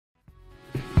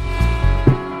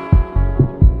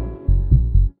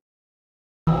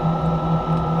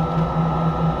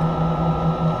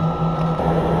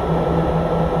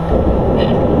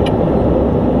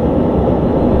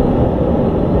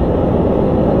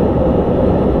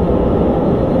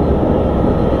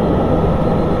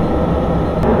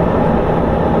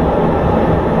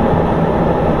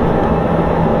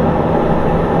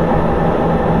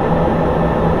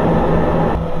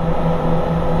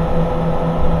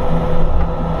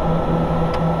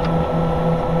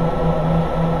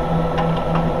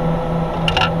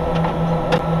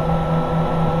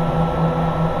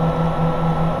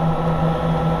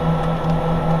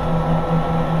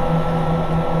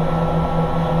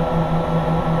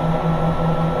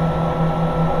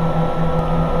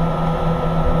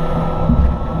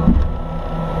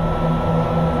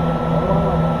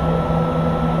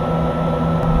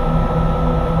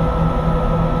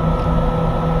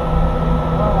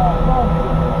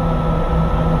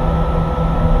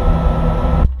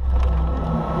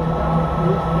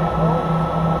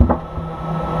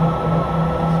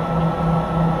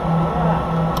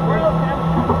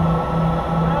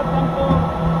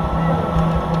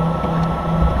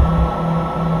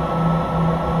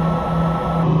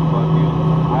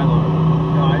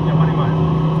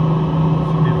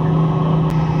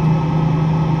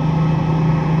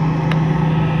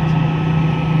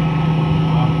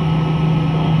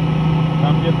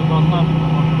где-то должна открыть.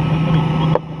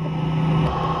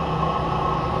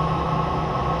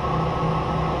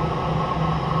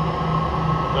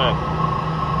 Так.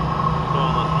 Что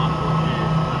у нас на кухне?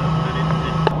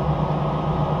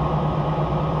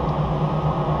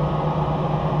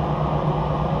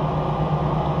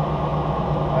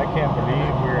 I can't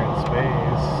believe we're in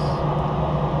space.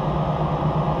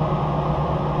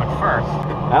 But first,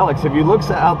 Alex, if you look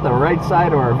out the right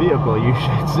side of our vehicle, you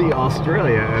should see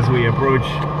Australia as we approach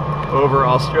over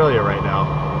Australia right now.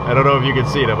 I don't know if you can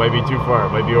see it. It might be too far.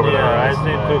 It might be over the horizon.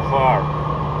 Yeah, I see too far.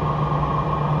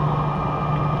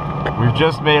 We've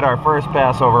just made our first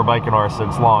pass over Baikonur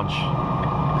since launch.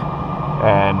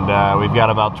 And we've got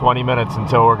about 20 minutes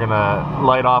until we're gonna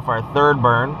light off our third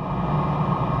burn.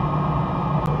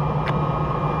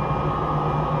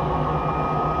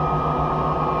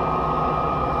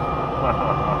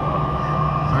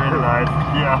 Very nice.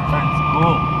 Yeah, that's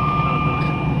cool.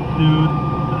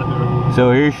 Dude.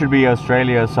 So here should be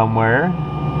Australia somewhere.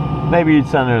 Maybe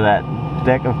it's under that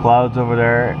deck of clouds over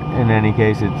there. In any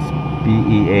case, it's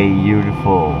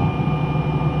beautiful.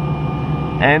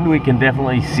 And we can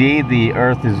definitely see the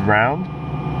Earth is round.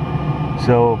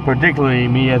 So particularly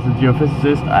me as a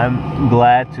geophysicist, I'm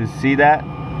glad to see that.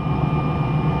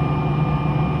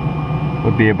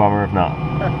 Would be a bummer if not.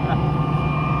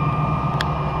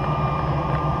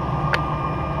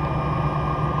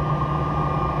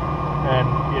 And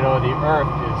you know, the Earth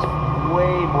is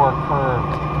way more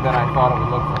curved than I thought it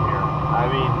would look from here. I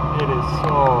mean, it is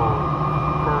so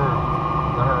curved.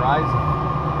 The horizon